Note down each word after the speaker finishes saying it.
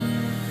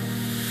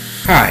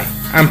Hi,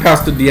 I'm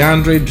Pastor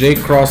DeAndre J.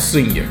 Cross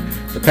Sr.,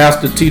 the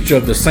pastor teacher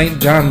of the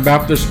St. John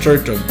Baptist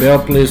Church of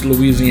Belle Place,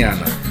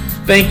 Louisiana.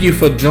 Thank you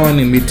for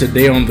joining me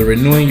today on the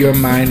Renewing Your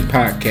Mind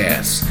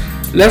podcast.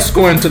 Let's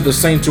go into the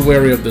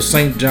sanctuary of the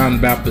St.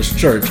 John Baptist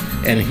Church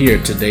and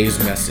hear today's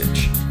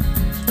message.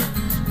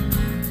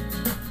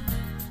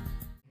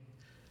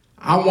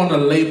 I want to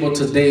label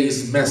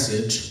today's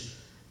message,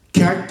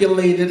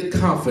 Calculated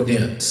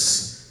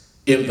Confidence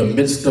in the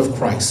Midst of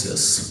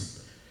Crisis.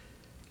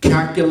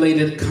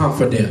 Calculated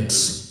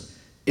confidence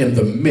in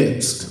the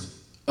midst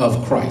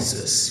of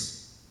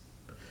crisis.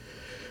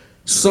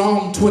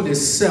 Psalm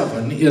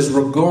 27 is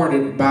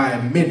regarded by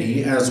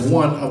many as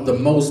one of the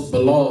most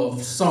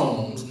beloved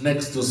psalms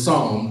next to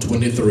Psalm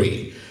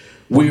 23.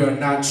 We are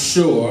not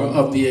sure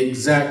of the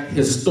exact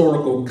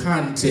historical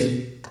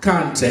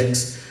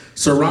context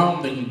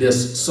surrounding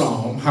this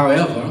psalm.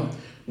 However,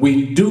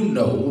 we do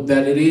know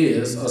that it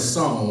is a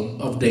psalm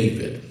of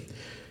David.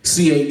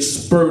 C.H.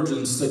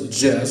 Spurgeon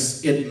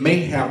suggests it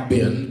may have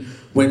been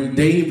when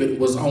David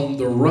was on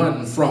the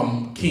run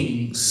from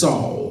King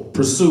Saul,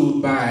 pursued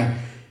by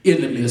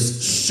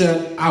enemies,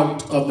 shut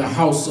out of the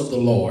house of the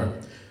Lord,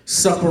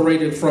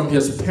 separated from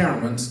his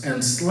parents,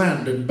 and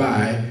slandered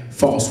by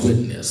false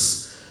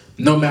witness.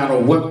 No matter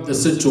what the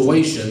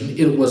situation,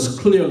 it was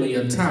clearly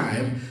a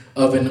time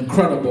of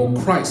incredible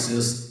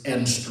crisis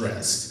and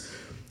stress.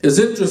 It's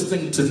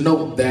interesting to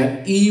note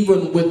that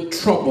even with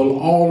trouble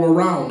all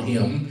around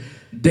him,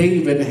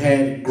 David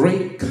had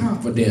great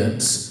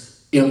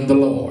confidence in the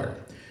Lord.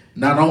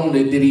 Not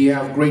only did he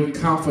have great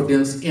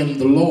confidence in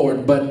the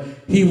Lord, but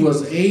he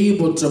was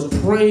able to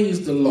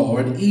praise the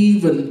Lord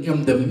even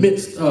in the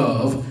midst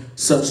of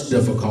such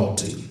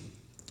difficulty.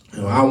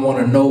 I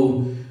want to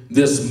know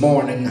this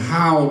morning,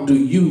 how do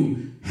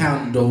you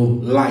handle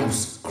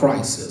life's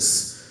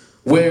crisis?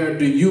 Where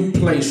do you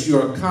place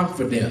your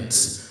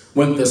confidence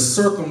when the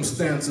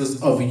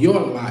circumstances of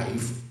your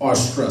life are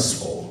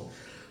stressful?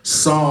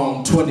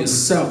 Psalm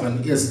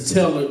 27 is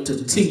tailored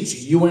to teach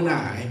you and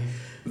I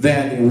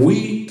that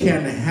we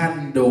can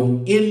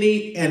handle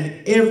any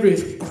and every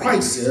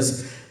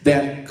crisis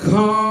that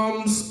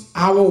comes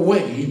our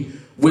way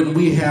when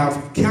we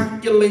have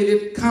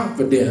calculated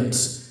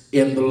confidence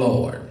in the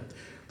Lord.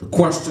 The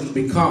question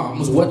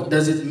becomes, what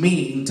does it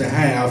mean to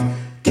have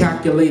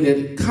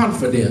calculated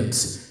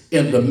confidence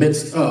in the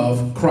midst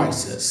of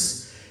crisis?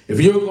 If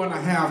you're going to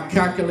have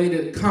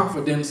calculated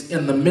confidence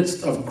in the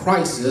midst of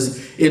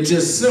crisis, it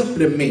just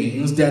simply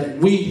means that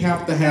we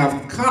have to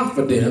have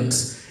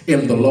confidence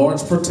in the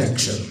Lord's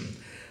protection.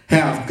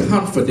 Have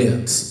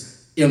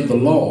confidence in the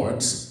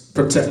Lord's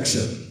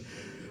protection.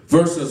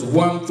 Verses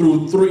 1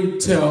 through 3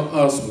 tell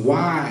us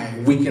why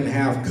we can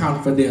have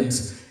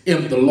confidence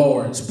in the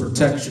Lord's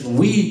protection.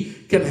 We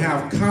can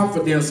have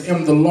confidence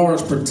in the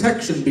Lord's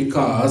protection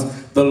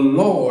because the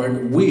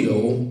Lord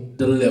will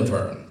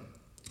deliver.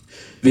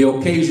 The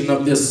occasion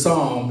of this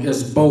psalm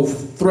is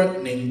both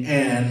threatening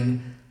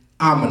and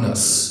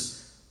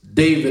ominous.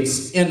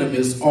 David's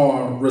enemies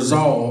are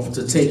resolved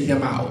to take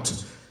him out.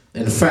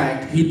 In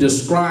fact, he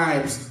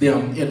describes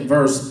them in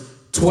verse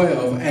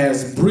 12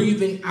 as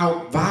breathing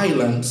out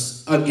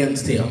violence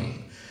against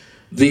him.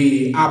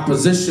 The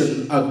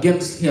opposition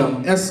against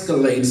him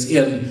escalates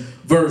in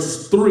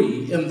verse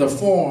 3 in the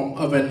form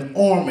of an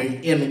army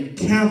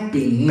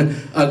encamping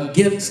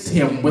against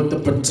him with the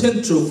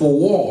potential for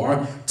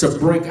war to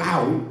break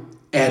out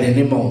at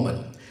any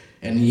moment.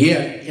 And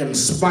yet, in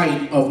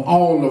spite of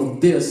all of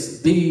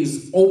this,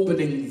 these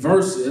opening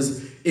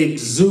verses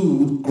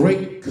exude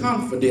great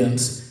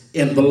confidence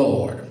in the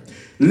Lord.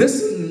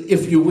 Listen,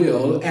 if you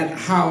will, at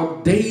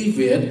how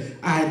David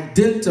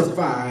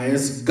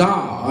identifies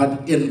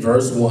God in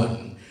verse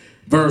 1.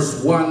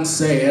 Verse 1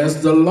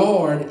 says, "The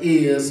Lord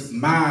is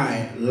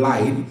my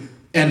light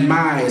and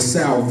my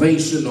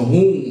salvation.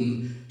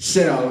 Whom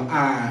shall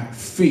I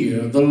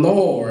fear? The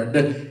Lord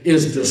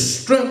is the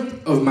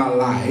strength of my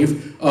life.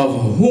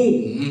 Of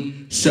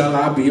whom shall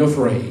I be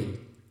afraid?"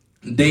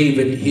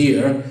 David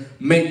here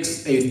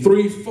makes a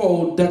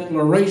threefold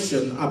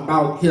declaration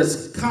about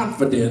his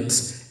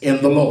confidence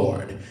in the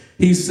Lord.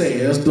 He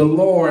says, the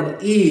Lord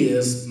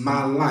is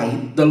my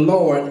light, the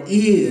Lord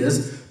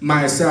is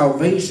my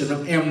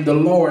salvation, and the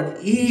Lord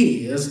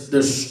is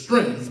the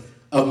strength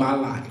of my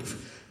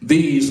life.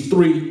 These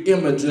three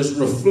images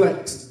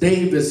reflect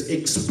David's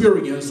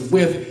experience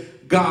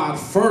with God.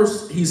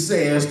 First, he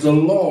says, the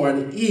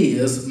Lord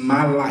is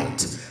my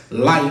light.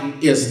 Light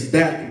is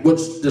that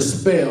which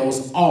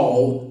dispels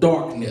all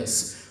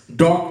darkness.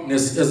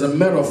 Darkness is a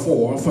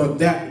metaphor for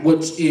that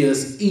which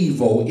is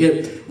evil.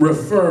 It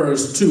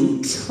refers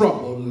to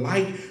trouble.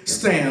 Light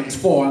stands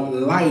for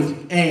life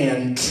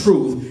and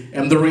truth.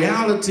 And the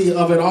reality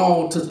of it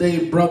all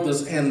today,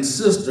 brothers and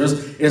sisters,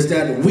 is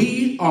that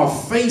we are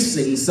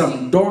facing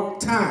some dark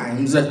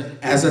times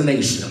as a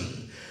nation.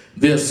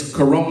 This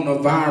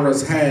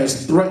coronavirus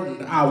has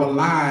threatened our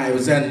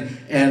lives and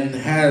and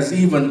has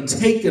even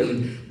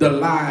taken the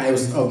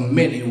lives of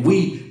many.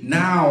 We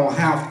now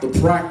have to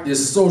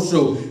practice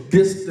social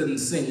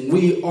distancing.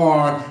 We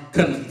are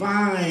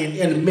confined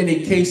in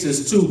many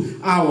cases to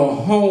our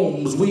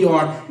homes. We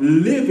are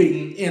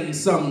living in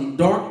some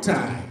dark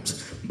times.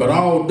 But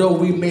although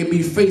we may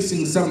be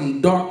facing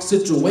some dark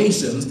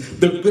situations,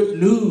 the good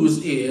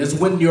news is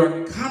when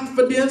your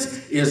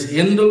confidence is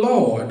in the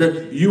Lord,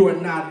 you are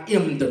not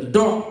in the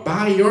dark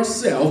by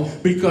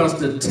yourself, because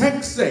the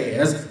text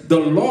says, the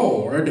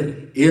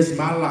Lord is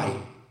my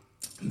light.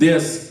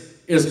 This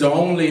is the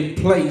only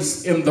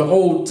place in the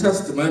Old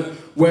Testament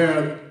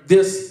where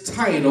this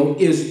title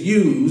is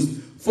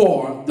used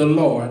for the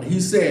Lord. He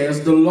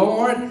says, the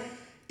Lord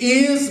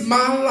is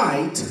my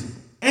light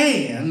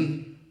and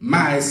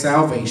my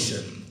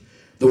salvation.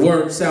 The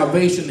word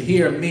salvation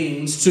here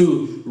means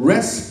to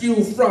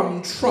rescue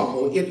from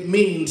trouble. It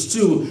means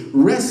to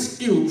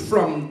rescue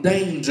from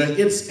danger.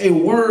 It's a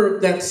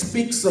word that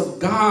speaks of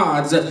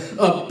God's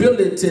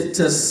ability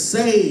to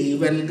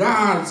save and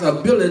God's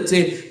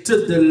ability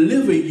to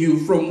deliver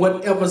you from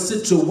whatever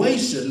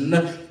situation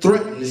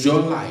threatens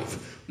your life.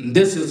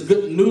 This is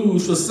good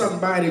news for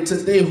somebody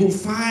today who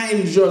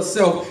finds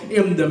yourself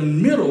in the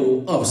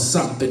middle of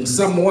something.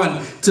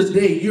 Someone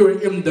today, you're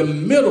in the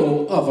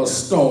middle of a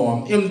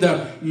storm, in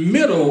the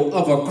middle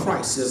of a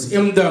crisis,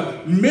 in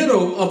the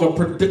middle of a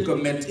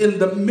predicament, in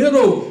the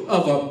middle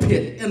of a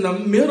pit, in the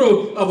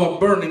middle of a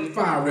burning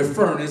fiery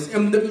furnace,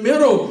 in the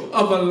middle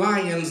of a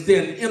lion's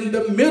den, in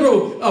the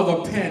middle of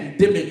a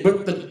pandemic.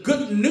 But the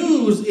good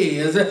news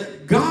is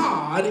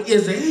God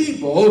is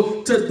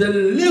able to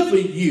deliver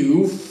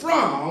you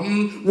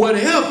from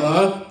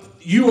whatever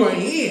you are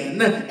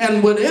in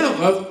and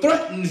whatever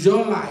threatens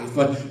your life.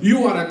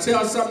 You ought to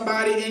tell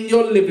somebody in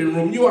your living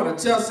room, you ought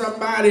to tell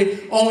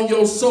somebody on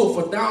your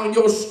sofa, down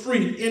your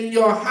street, in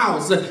your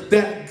house,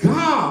 that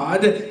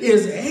God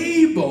is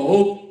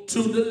able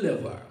to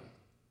deliver.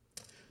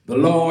 The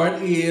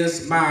Lord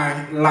is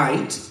my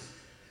light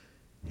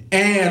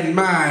and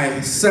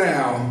my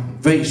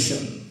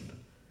salvation.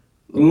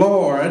 The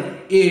Lord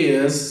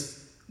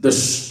is the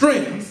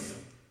strength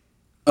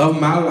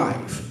of my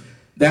life.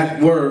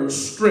 That word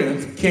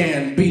strength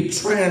can be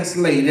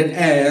translated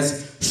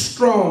as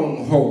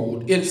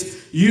stronghold.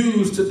 It's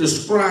used to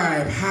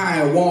describe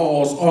high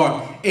walls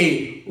or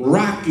a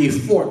rocky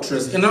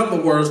fortress. In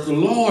other words, the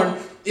Lord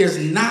is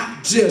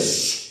not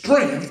just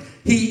strength.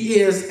 He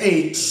is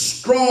a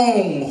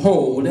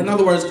stronghold. In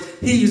other words,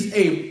 he's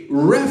a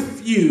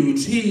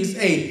refuge. He's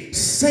a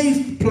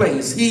safe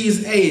place.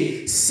 He's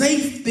a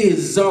safety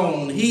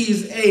zone.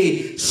 He's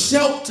a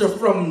shelter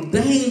from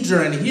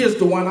danger. And here's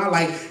the one I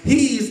like.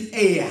 He's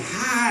a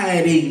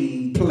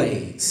hiding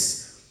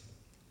place.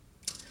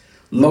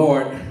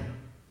 Lord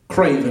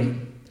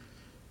Craven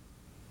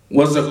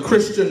was a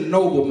Christian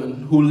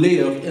nobleman who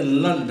lived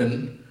in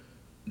London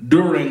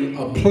during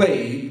a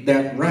plague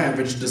that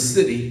ravaged the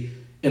city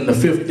in the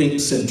 15th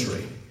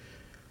century.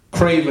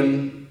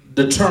 Craven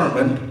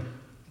determined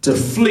to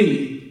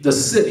flee the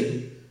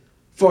city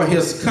for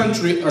his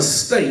country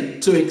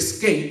estate to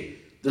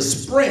escape the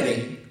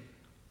spreading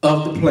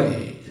of the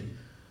plague.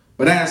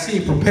 But as he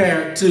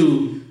prepared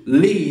to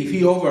leave,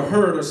 he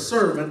overheard a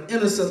servant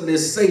innocently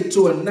say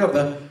to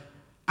another,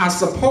 I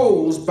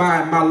suppose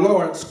by my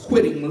Lord's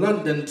quitting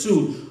London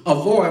to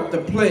avoid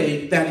the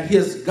plague that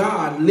his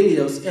God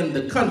lives in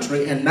the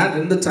country and not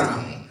in the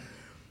town.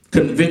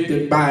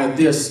 Convicted by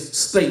this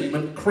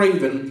statement,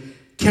 Craven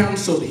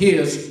canceled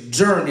his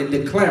journey,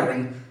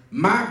 declaring,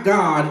 my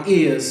God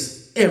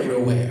is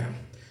everywhere.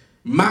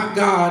 My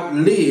God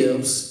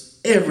lives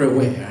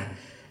everywhere,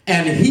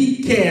 and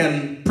he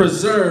can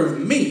preserve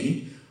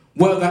me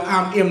whether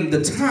I'm in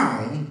the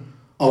town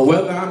or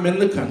whether I'm in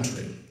the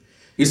country.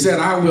 He said,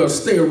 I will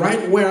stay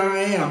right where I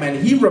am.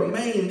 And he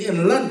remained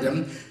in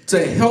London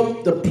to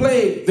help the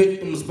plague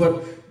victims,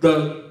 but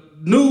the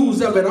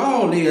news of it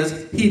all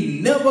is he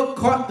never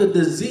caught the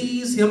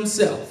disease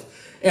himself.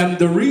 And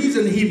the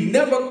reason he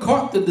never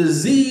caught the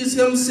disease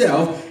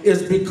himself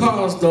is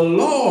because the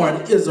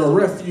Lord is a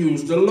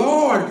refuge. The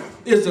Lord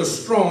is a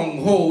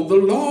stronghold. The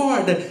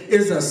Lord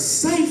is a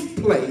safe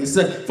place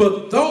for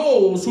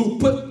those who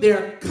put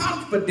their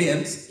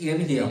confidence in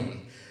him.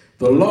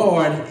 The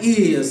Lord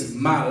is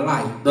my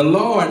light. The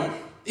Lord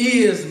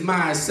is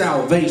my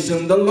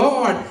salvation. The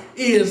Lord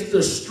is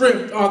the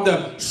strength or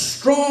the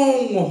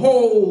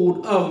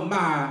stronghold of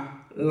my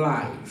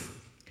life.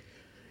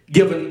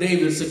 Given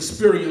David's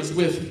experience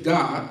with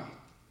God,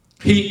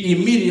 he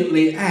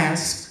immediately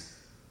asked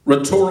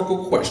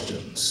rhetorical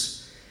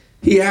questions.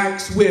 He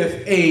asked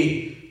with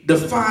a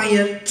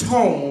defiant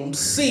tone,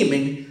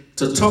 seeming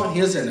to taunt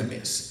his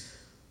enemies.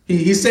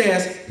 He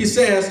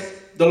says,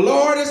 the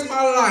Lord is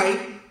my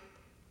light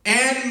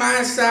and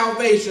my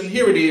salvation.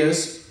 Here it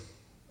is.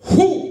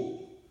 Who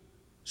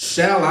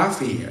shall I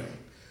fear?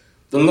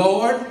 The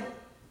Lord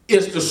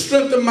is the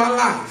strength of my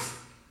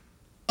life.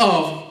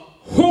 Of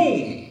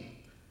whom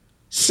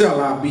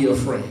shall I be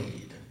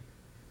afraid?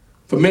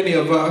 For many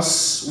of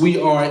us, we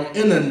are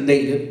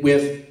inundated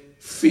with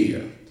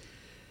fear.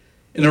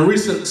 In a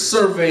recent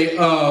survey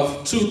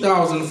of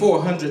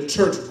 2,400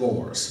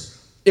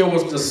 churchgoers, it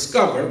was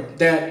discovered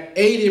that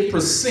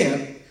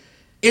 80%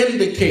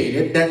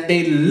 indicated that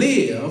they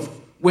live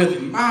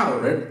with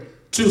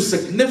moderate to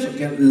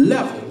significant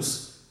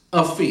levels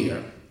of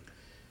fear.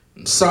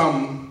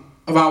 Some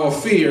of our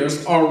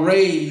fears are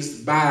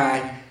raised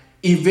by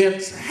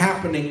events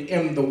happening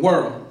in the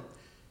world.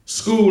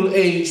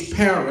 School-age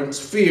parents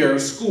fear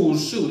school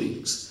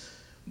shootings.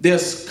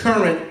 This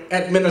current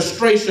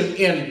administration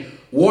in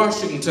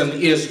Washington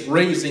is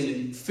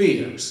raising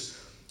fears.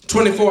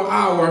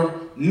 24-hour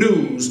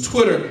news,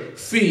 Twitter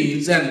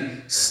feeds,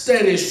 and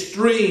steady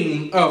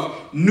stream of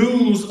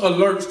news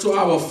alerts to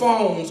our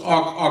phones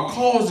are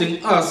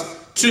causing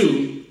us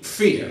to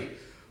fear.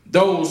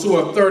 Those who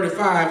are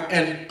 35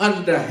 and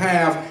under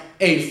have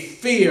a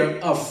fear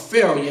of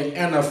failure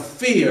and a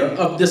fear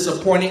of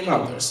disappointing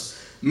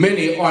others.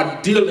 Many are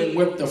dealing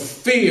with the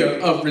fear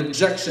of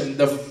rejection,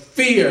 the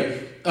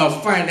fear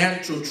of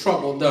financial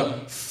trouble, the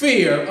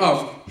fear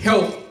of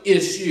health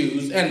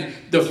issues, and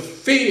the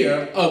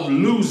fear of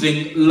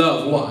losing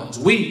loved ones.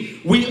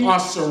 We are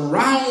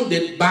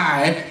surrounded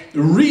by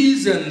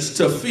reasons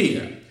to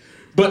fear.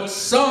 But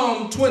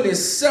Psalm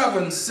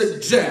 27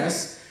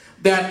 suggests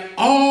that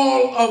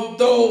all of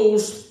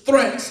those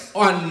threats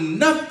are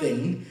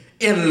nothing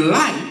in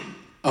light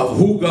of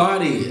who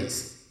God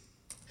is.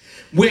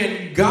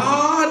 When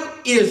God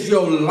is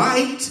your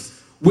light,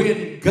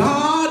 when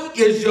God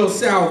is your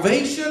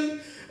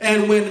salvation,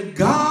 and when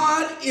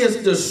God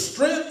is the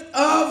strength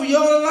of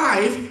your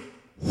life,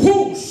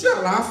 who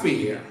shall I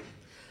fear?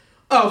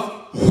 Of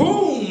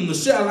whom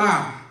shall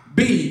I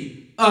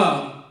be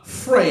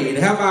afraid?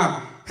 Have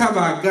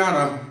I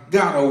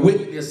got a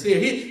witness here?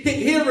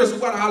 Here is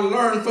what I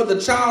learned for the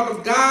child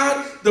of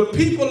God. The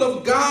people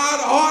of God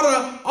ought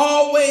to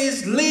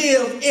always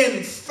live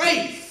in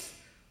faith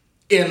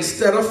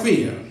instead of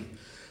fear.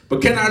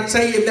 But can I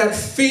tell you that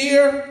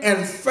fear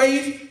and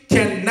faith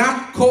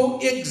cannot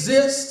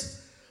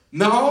coexist?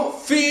 No,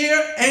 fear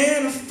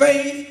and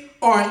faith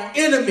are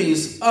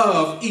enemies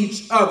of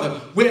each other.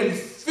 When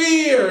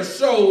fear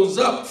shows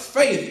up,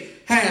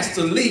 faith has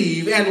to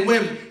leave. And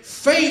when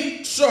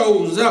faith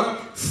shows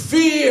up,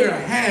 fear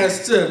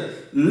has to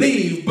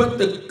leave. But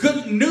the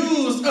good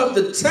news of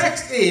the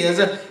text is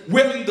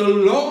when the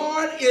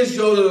Lord is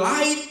your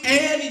light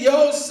and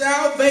your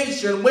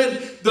salvation,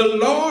 when the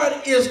Lord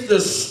is the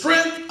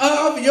strength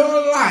of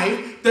your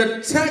life,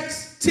 the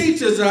text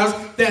teaches us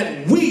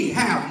that we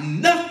have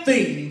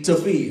nothing to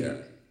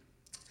fear.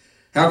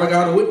 Have I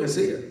got a witness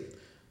here?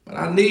 But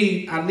I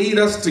need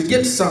us to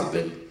get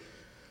something.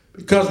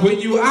 Because when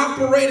you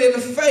operate in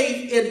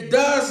faith, it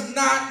does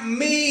not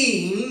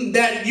mean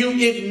that you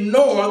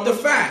ignore the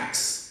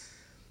facts.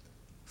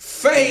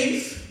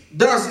 Faith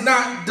does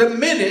not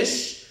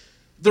diminish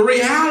the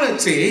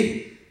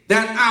reality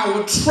that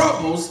our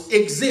troubles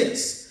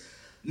exist.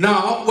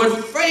 Now,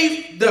 what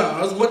faith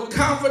does, what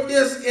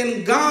confidence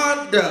in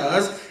God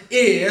does,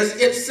 is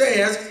it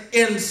says,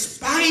 in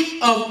spite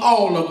of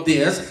all of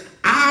this,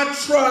 I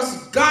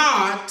trust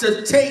God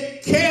to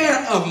take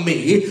care of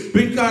me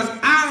because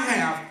I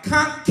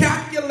have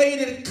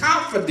calculated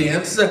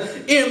confidence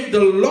in the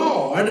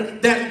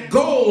Lord that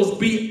goes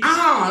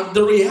beyond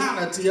the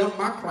reality of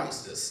my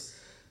crisis.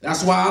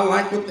 That's why I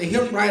like what the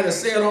hymn writer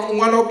said on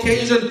one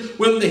occasion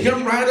when the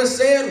hymn writer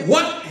said,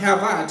 "What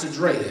have I to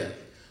dread?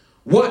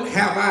 What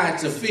have I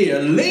to fear?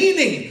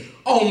 Leaning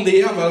on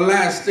the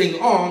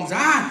everlasting arms,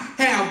 I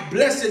have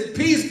blessed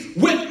peace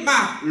with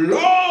my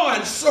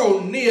Lord so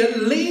near,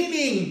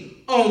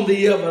 leaning on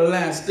the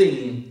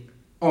everlasting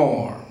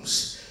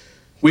arms."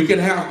 We can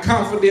have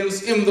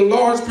confidence in the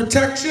Lord's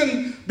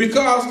protection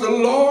because the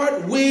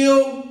Lord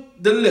will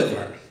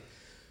deliver.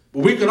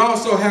 But we can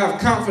also have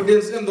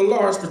confidence in the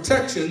Lord's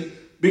protection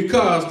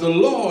because the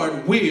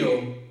Lord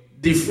will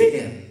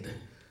defend.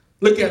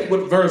 Look at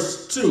what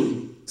verse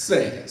 2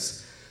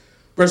 says.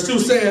 Verse 2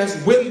 says,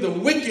 when the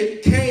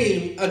wicked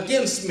came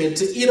against me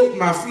to eat up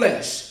my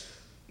flesh,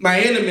 my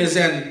enemies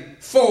and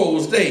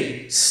foes,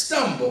 they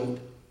stumbled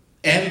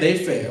and they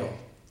fell.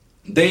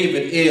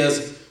 David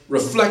is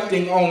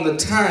reflecting on the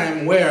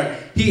time where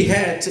he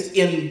had to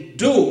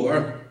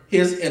endure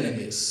his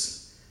enemies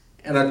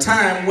and a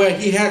time where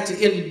he had to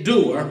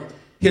endure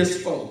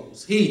his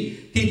foes.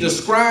 He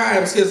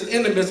describes his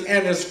enemies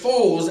and his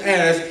foes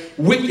as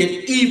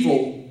wicked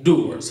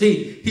evildoers.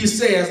 He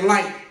says,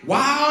 like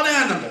wild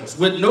animals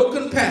with no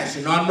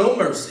compassion or no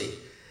mercy,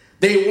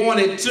 they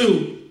wanted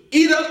to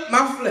eat up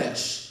my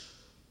flesh.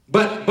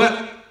 But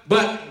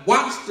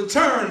watch the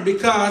turn,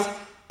 because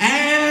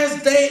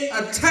as they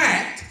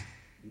attacked,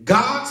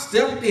 God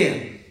stepped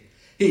in.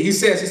 He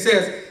says,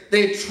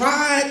 they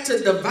tried to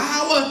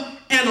devour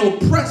and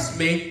oppress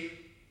me,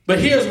 but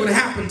here's what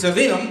happened to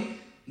them.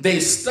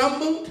 They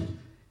stumbled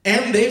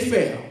and they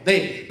fell.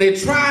 They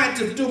tried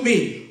to do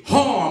me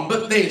harm,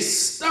 but they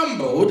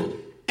stumbled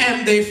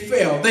and they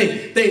fell.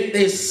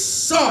 They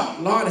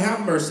sought, Lord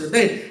have mercy,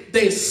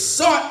 they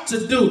sought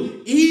to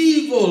do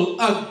evil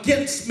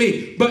against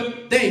me,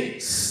 but they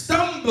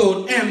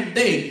stumbled and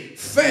they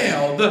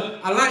fell.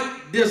 I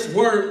like this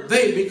word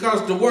they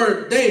because the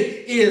word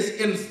they is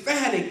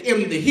emphatic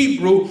in the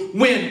Hebrew.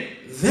 When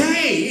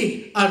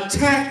they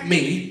attack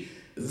me,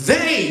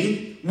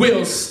 they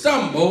will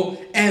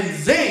stumble and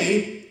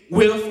they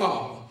will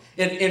fall.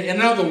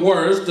 In other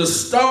words, the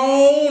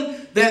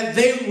stone that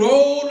they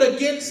rolled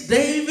against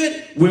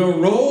David will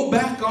roll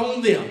back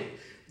on them.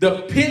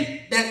 The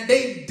pit that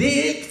they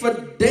dig for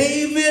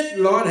David,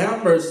 Lord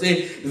have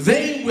mercy,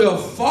 they will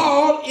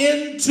fall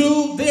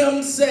into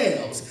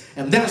themselves.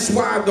 And that's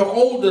why the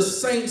older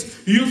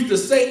saints used to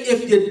say,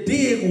 if you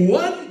dig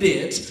one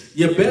ditch,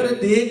 you better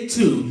dig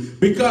two.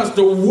 Because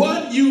the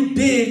one you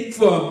dig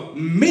for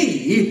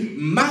me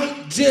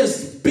might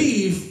just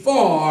be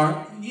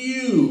for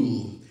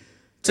you.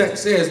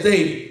 Text says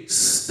they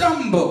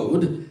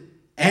stumbled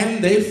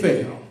and they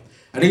fell.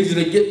 I need you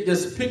to get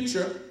this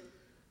picture,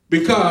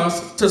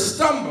 because to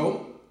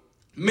stumble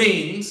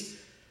means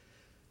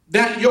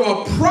that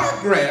your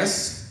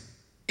progress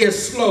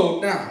is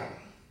slowed down.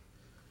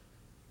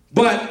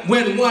 But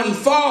when one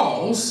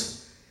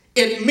falls,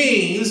 it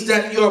means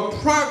that your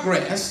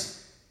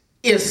progress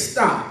is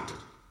stopped.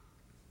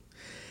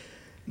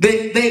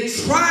 They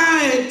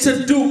tried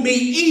to do me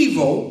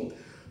evil,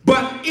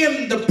 but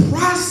in the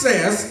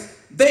process,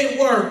 they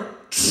were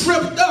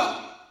tripped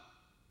up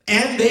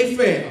and they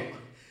fell.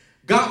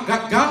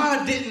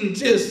 God didn't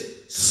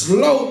just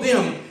slow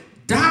them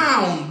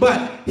down,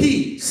 but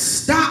he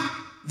stopped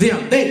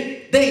them.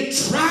 They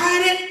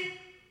tried it,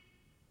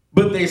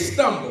 but they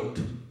stumbled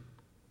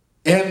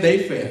and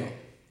they fell.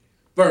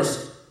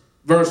 Verse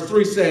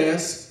 3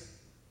 says,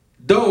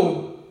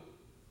 though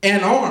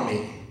an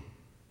army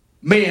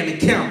may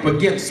encamp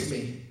against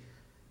me,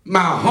 my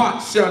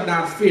heart shall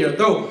not fear.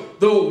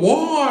 Though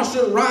war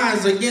should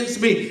rise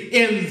against me,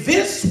 in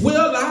this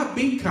will I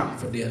be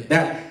confident.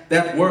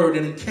 That word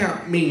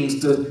encamp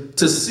means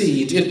to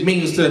siege. It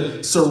means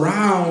to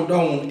surround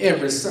on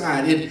every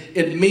side.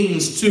 It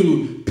means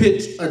to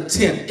pitch a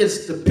tent.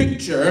 It's the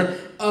picture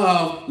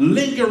of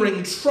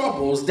lingering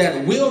troubles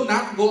that will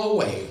not go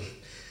away.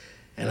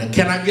 And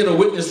can I get a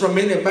witness from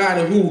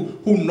anybody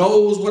who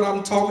knows what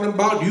I'm talking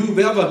about? You've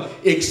ever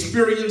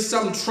experienced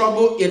some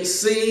trouble? It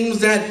seems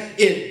that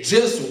it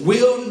just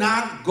will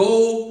not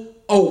go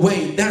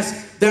away.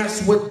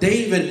 That's what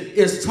David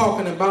is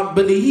talking about.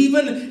 But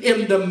even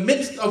in the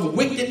midst of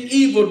wicked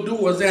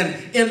evildoers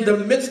and in the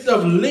midst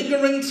of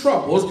lingering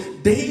troubles,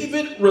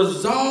 David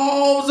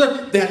resolves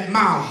that my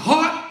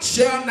heart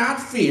shall not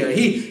fear.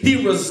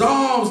 He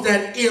resolves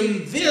that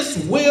in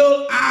this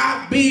will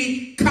I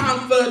be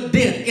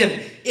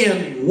confident.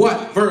 In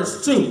what?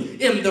 Verse 2.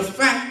 In the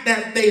fact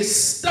that they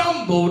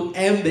stumbled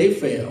and they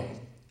fell.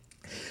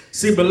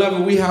 See,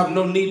 beloved, we have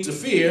no need to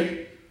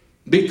fear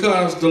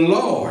because the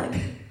Lord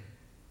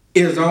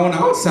is on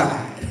our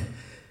side.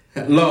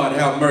 Lord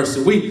have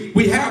mercy.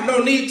 We have no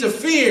need to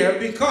fear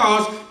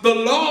because the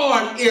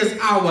Lord is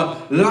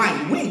our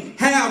light. We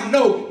have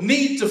no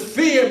need to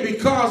fear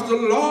because the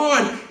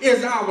Lord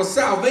is our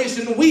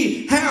salvation.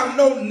 We have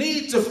no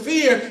need to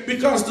fear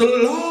because the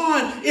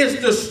Lord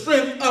is the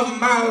strength of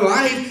my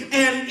life.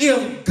 And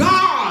if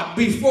God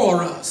be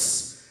for us,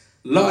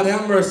 Lord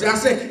have mercy. I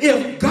say,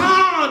 if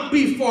God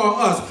be for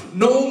us,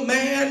 no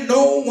man,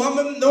 no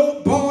woman,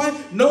 no boy,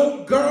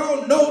 no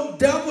girl, no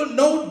devil,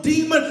 no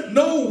demon,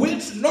 no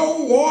witch,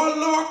 no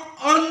warlock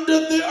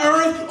under the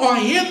earth or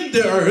in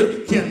the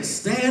earth can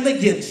stand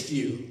against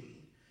you.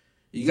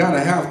 You got to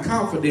have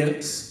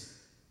confidence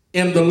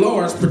in the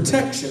Lord's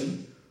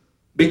protection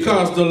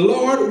because the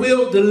Lord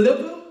will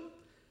deliver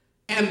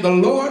and the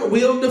Lord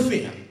will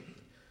defend.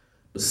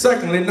 But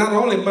secondly, not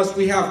only must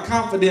we have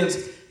confidence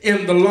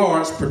in the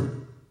Lord's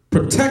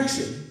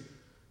protection,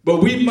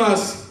 but we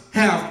must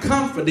have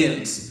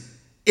confidence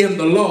in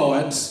the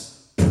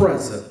Lord's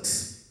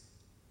presence.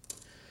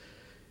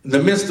 In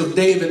the midst of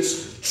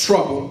David's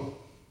trouble,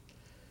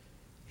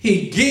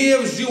 he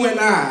gives you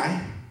and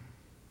I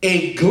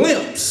a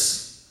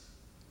glimpse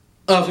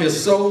of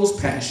his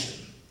soul's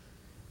passion.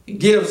 He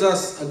gives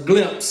us a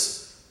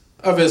glimpse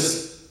of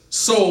his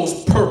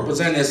soul's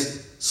purpose and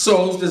his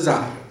soul's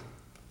desire.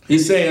 He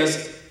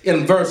says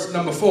in verse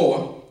number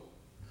 4,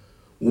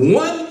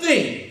 one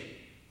thing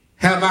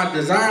have I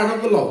desired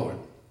of the Lord,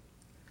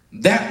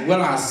 that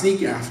will I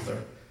seek after,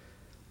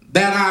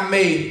 that I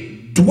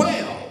may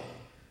dwell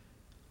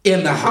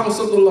in the house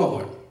of the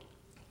Lord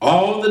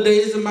all the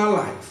days of my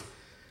life,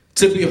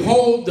 to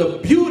behold the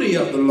beauty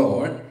of the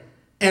Lord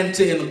and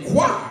to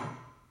inquire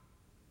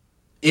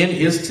in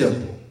his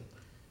temple.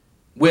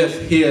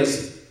 With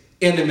his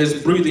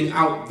enemies breathing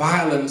out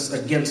violence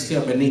against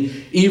him, and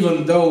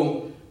even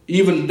though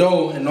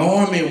an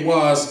army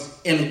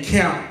was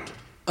encamped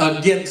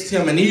against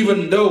him, and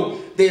even though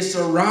they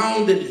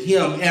surrounded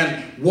him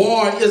and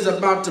war is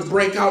about to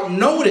break out,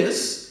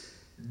 notice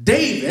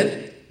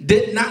David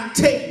did not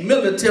take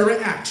military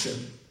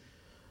action,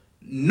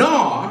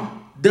 nor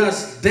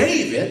does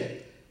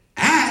David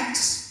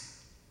ask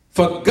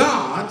for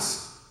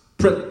God's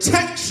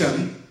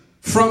protection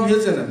from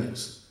his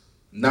enemies.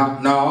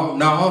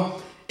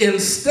 No.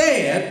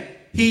 Instead,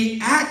 he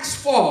asks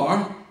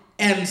for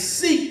and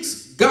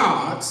seeks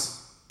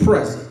God's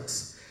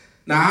presence.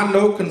 Now, I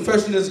know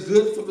confession is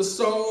good for the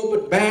soul,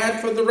 but bad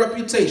for the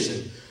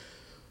reputation.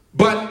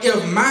 But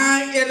if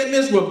my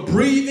enemies were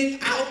breathing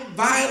out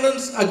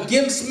violence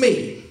against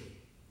me,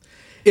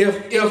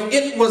 if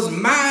it was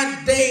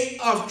my day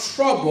of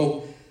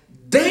trouble,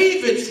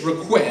 David's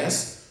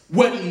request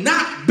would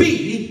not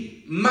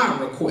be my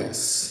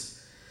request.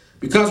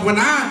 Because when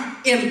I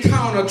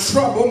encounter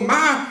trouble,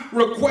 my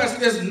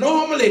request is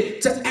normally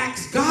to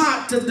ask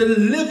God to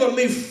deliver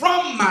me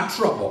from my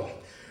trouble,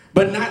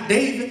 but not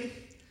David.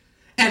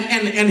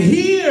 And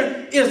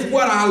here is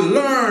what I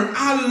learned.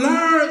 I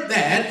learned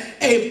that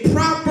a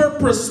proper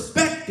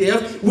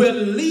perspective will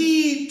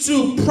lead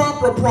to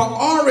proper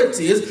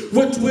priorities,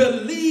 which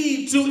will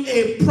lead to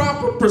a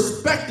proper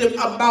perspective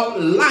about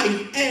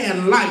life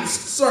and life's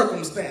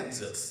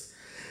circumstances.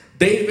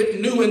 David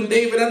knew and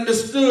David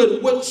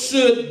understood what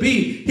should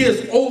be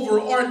his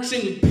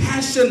overarching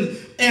passion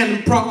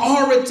and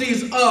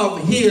priorities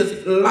of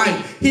his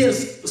life.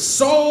 His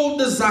sole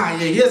desire,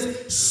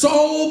 his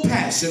sole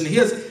passion,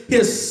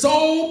 his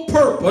sole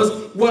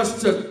purpose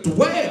was to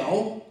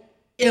dwell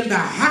in the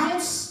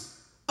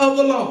house of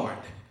the Lord,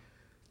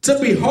 to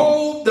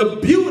behold the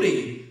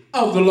beauty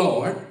of the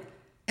Lord,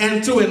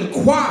 and to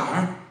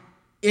inquire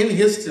in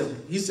his temple.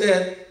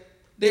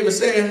 David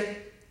said,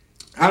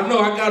 I know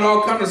I got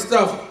all kind of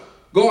stuff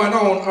going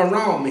on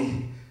around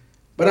me,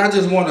 but I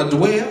just want to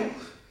dwell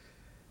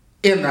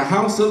in the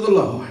house of the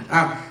Lord.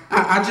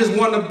 I just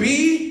want to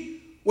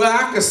be where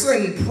I can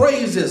sing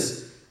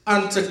praises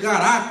unto God.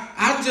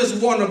 I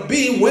just want to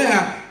be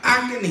where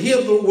I can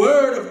hear the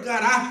word of God.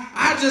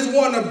 I just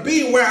want to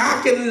be where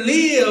I can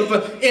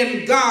live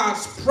in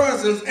God's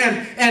presence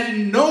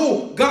and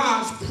know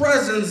God's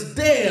presence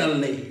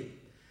daily.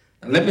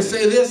 And let me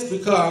say this,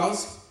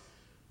 because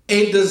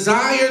a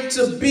desire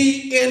to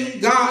be in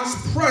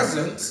God's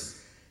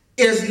presence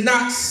is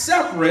not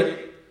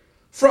separate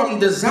from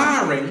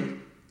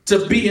desiring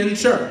to be in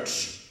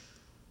church.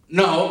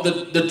 No,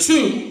 the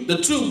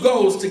two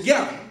goes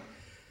together.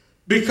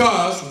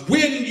 Because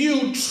when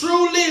you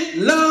truly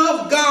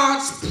love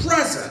God's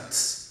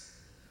presence,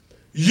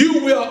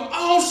 you will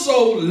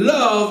also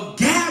love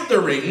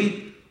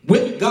gathering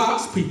with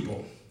God's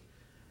people.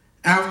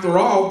 After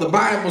all, the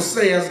Bible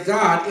says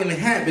God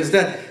inhabits,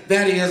 that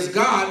is,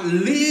 God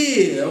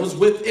lives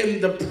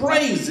within the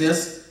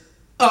praises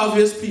of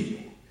his people.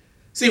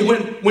 See,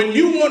 when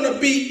you want to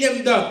be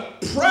in the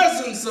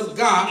presence of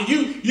God,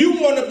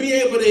 you want to be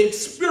able to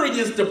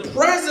experience the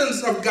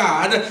presence of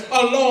God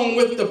along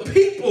with the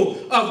people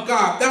of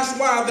God. That's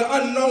why the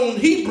unknown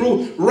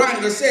Hebrew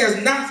writer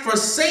says, not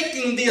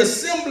forsaking the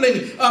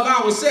assembling of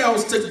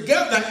ourselves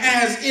together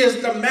as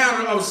is the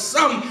manner of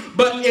some,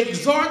 but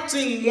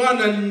exhorting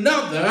one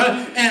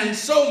another, and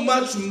so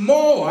much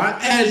more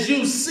as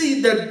you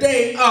see the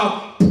day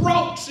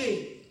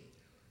approaching.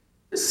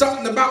 There's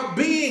something about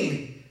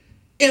being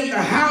in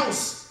the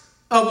house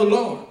of the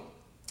Lord.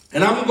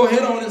 And I'm going to go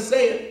ahead on and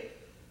say it,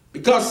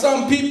 because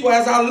some people,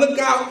 as I look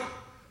out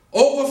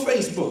over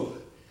Facebook,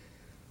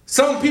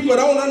 some people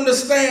don't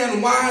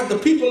understand why the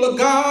people of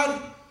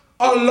God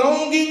are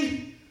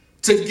longing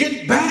to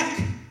get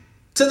back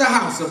to the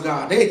house of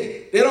God.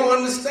 They don't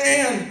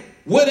understand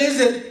what is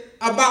it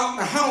about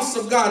the house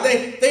of God.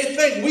 They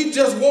think we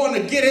just want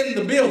to get in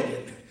the building.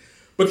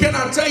 But can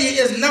I tell you,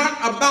 it's not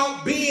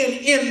about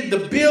being in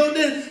the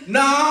building.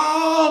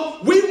 No,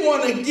 we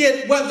want to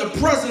get where the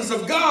presence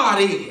of God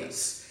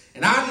is.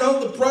 And I know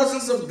the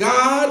presence of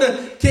God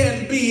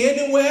can be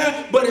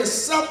anywhere, but it's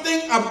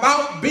something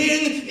about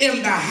being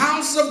in the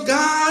house of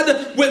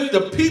God with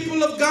the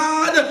people of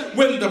God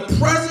when the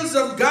presence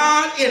of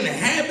God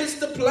inhabits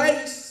the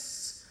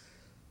place.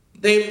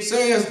 David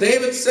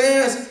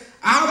says,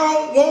 I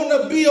don't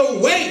want to be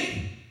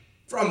away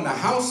from the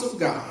house of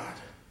God.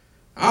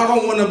 I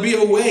don't want to be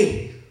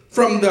away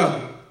from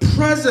the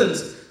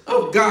presence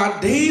of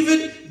God.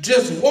 David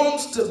just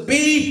wants to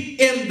be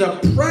in the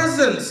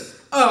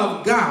presence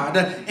of God.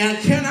 And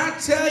can I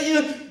tell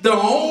you, the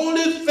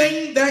only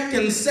thing that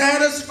can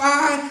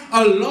satisfy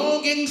a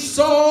longing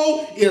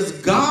soul is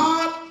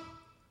God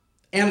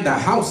and the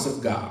house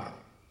of God.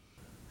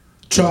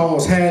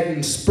 Charles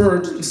Haddon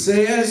Spurgeon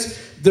says,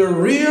 the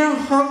real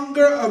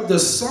hunger of the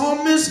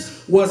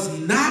psalmist was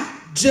not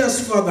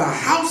just for the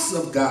house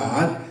of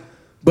God,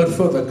 but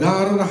for the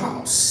God of the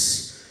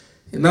house.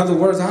 In other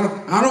words,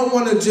 I don't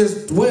want to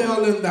just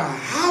dwell in the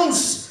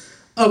house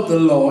of the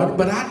Lord,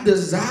 but I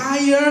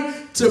desire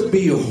to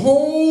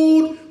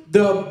behold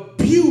the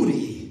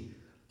beauty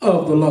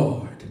of the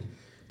Lord.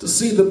 To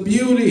see the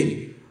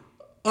beauty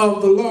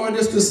of the Lord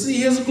is to see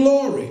his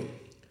glory,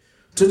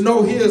 to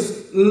know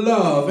his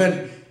love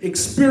and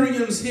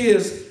experience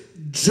his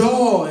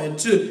joy,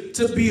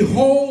 to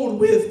behold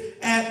with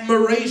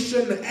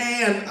admiration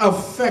and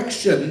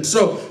affection.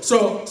 So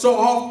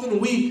often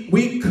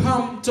we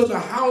come to the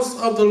house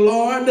of the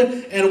Lord,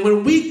 and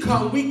when we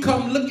come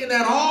looking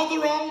at all the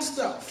wrong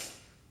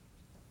stuff.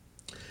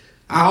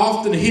 I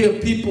often hear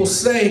people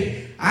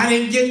say, I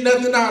didn't get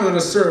nothing out of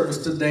the service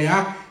today.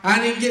 I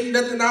didn't get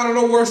nothing out of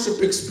the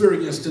worship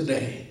experience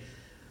today.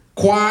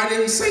 Choir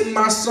didn't sing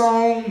my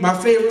song. My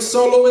favorite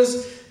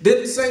soloist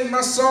didn't sing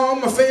my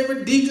song. My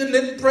favorite deacon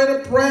didn't pray the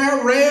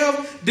prayer.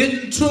 Rev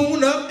didn't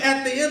tune up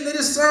at the end of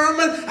the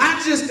sermon.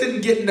 I just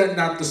didn't get nothing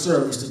out the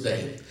service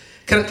today.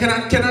 Can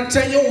I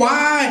tell you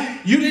why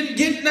you didn't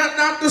get nothing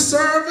out the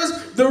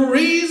service? The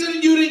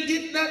reason you didn't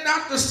get nothing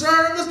out the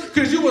service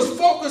because you was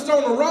focused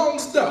on the wrong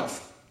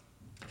stuff.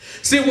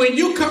 See, when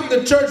you come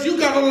to church, you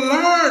got to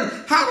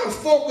learn how to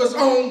focus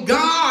on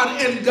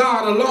God and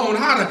God alone,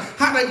 how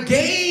to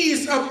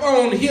gaze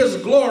upon His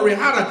glory,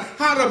 how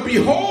to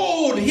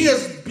behold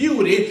His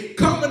beauty.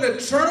 Coming to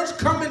church,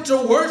 coming to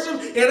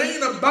worship, it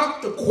ain't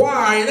about the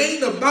choir, it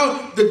ain't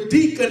about the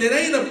deacon, it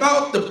ain't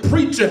about the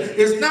preacher,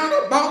 it's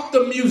not about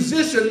the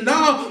musician.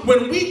 Now,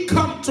 when we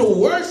come to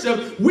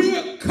worship, we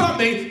are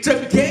coming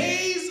to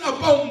gaze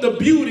upon the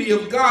beauty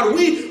of God.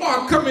 We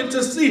are coming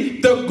to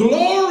see the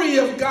glory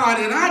of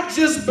God. And I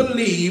just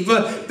believe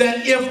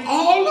that if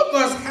all of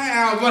us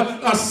have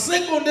a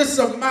singleness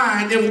of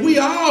mind, if we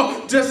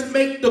all just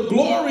make the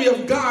glory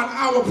of God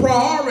our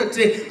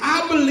priority,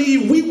 I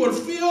believe we would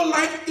feel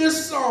like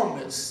this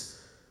psalmist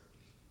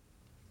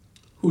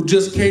who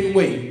just can't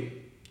wait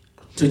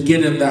to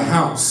get in the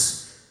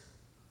house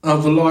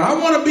of the Lord. I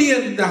want to be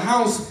in the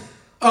house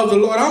of the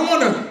Lord. I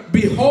want to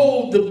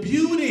behold the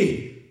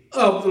beauty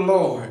of the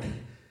Lord.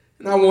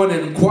 And I want to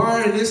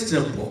inquire in His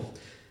temple.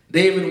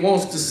 David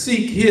wants to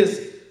seek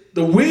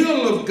the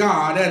will of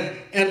God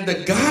and the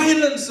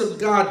guidance of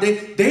God.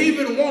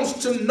 David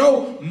wants to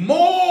know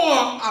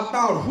more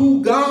about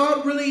who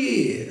God really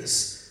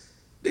is.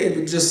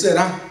 David just said,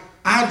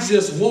 I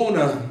just want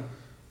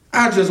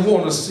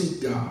to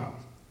seek God.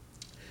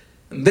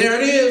 And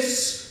there it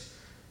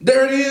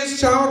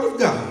is, child of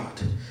God.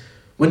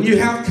 When you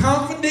have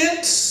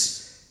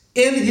confidence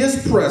in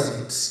His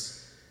presence,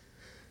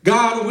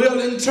 God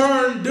will in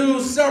turn do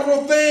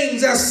several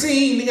things as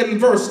seen in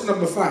verse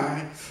number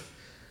 5.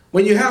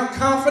 When you have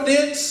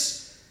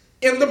confidence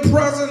in the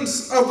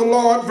presence of the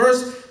Lord,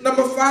 verse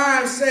number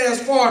 5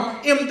 says, for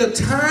in the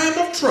time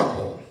of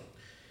trouble,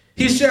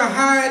 He shall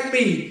hide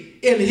me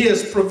in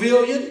His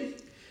pavilion,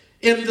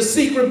 in the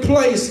secret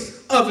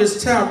place of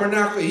His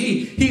tabernacle.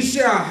 He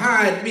shall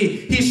hide me.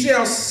 He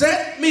shall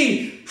set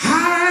me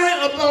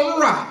high upon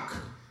a rock.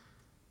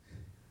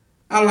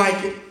 I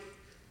like it.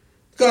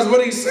 Because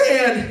what He's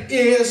saying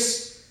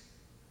is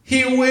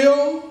He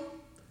will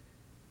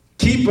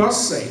keep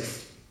us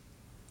safe.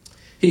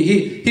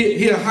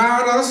 He'll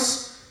hide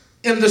us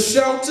in the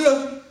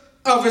shelter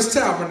of His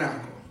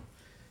tabernacle.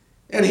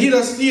 And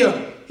He'll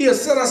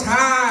set us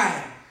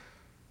high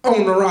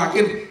on the rock.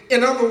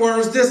 In other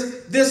words,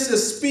 this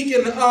is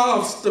speaking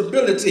of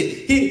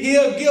stability.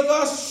 He'll give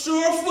us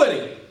sure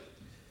footing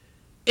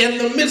in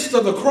the midst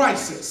of the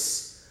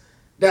crisis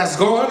that's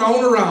going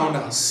on around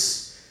us.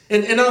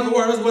 In other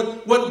words,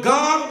 what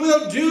God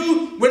will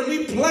do when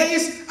we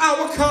place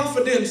our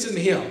confidence in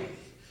Him,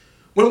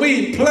 when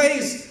we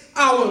place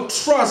our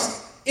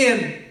trust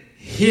in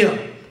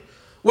Him,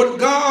 what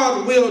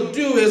God will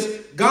do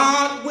is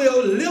God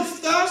will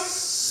lift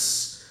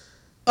us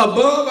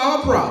above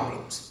our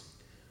problems.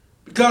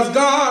 Because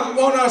God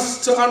wants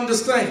us to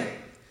understand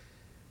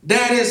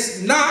that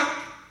it's not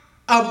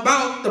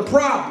about the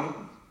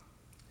problem,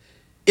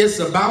 it's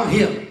about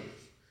Him.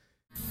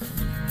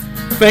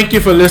 Thank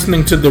you for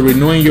listening to the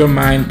Renewing Your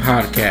Mind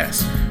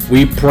podcast.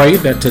 We pray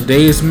that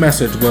today's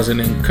message was an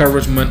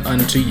encouragement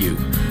unto you.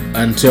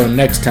 Until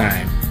next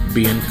time,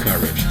 be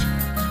encouraged.